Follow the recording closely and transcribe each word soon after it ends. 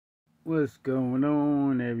What's going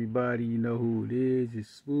on, everybody? You know who it is. It's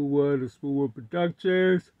Smooth One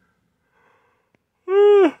Productions.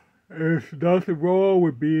 There's nothing wrong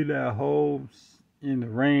with being at home in the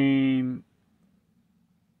rain,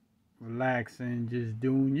 relaxing, just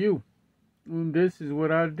doing you. And this is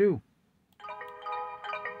what I do.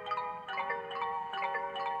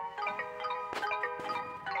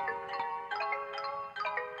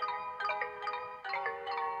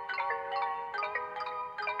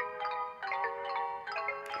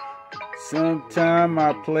 Sometime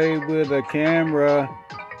I play with a camera,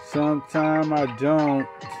 sometime I don't.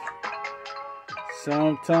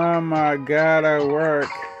 Sometime I gotta work,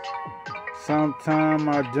 sometime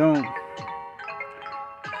I don't.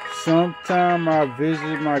 Sometime I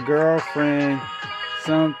visit my girlfriend,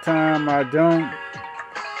 sometime I don't.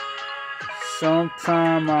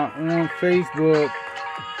 Sometime I on Facebook,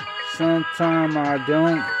 sometime I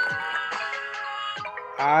don't.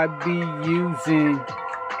 I be using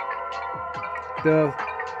the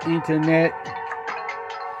internet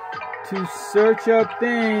to search up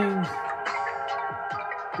things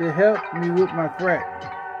to help me with my fret.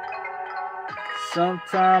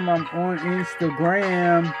 Sometime I'm on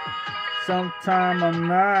Instagram, sometime I'm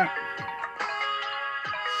not.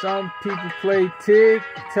 Some people play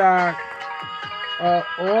TikTok an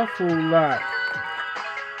awful lot.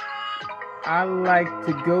 I like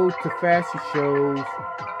to go to fashion shows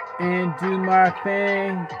and do my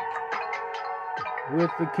thing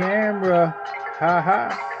with the camera,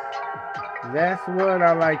 haha. That's what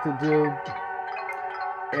I like to do.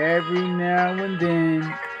 Every now and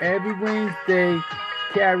then, every Wednesday,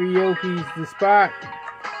 karaoke's the spot.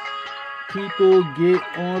 People get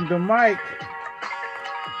on the mic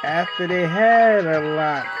after they had a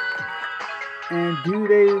lot and do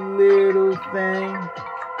their little thing.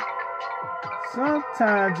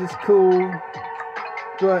 Sometimes it's cool,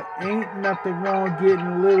 but ain't nothing wrong getting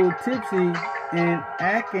a little tipsy and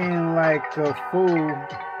acting like a fool.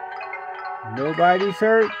 Nobody's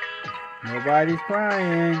hurt, nobody's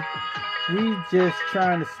crying. We just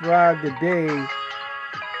trying to survive the day.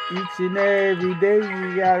 Each and every day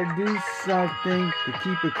you gotta do something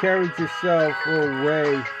to encourage yourself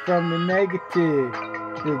away from the negative.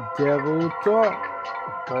 The devil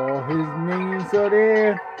talk, all his minions are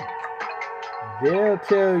there. They'll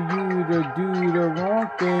tell you to do the wrong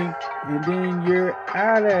thing and then you're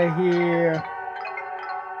out of here.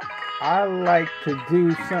 I like to do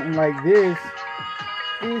something like this.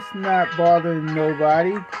 It's not bothering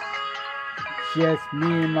nobody. Just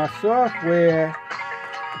me and my software.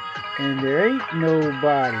 And there ain't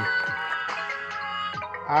nobody.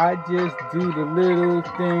 I just do the little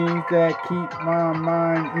things that keep my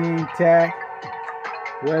mind intact.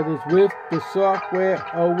 Whether it's with the software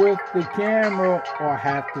or with the camera or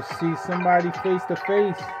have to see somebody face to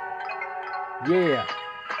face. Yeah.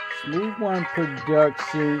 Smooth One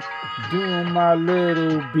Production, doing my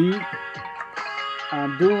little beat.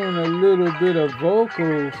 I'm doing a little bit of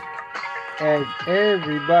vocals, as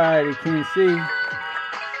everybody can see.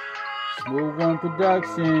 Smooth One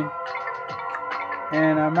Production,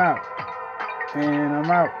 and I'm out, and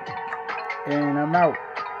I'm out, and I'm out,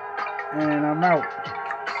 and I'm out,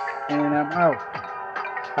 and I'm out.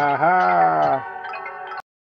 Ha ha.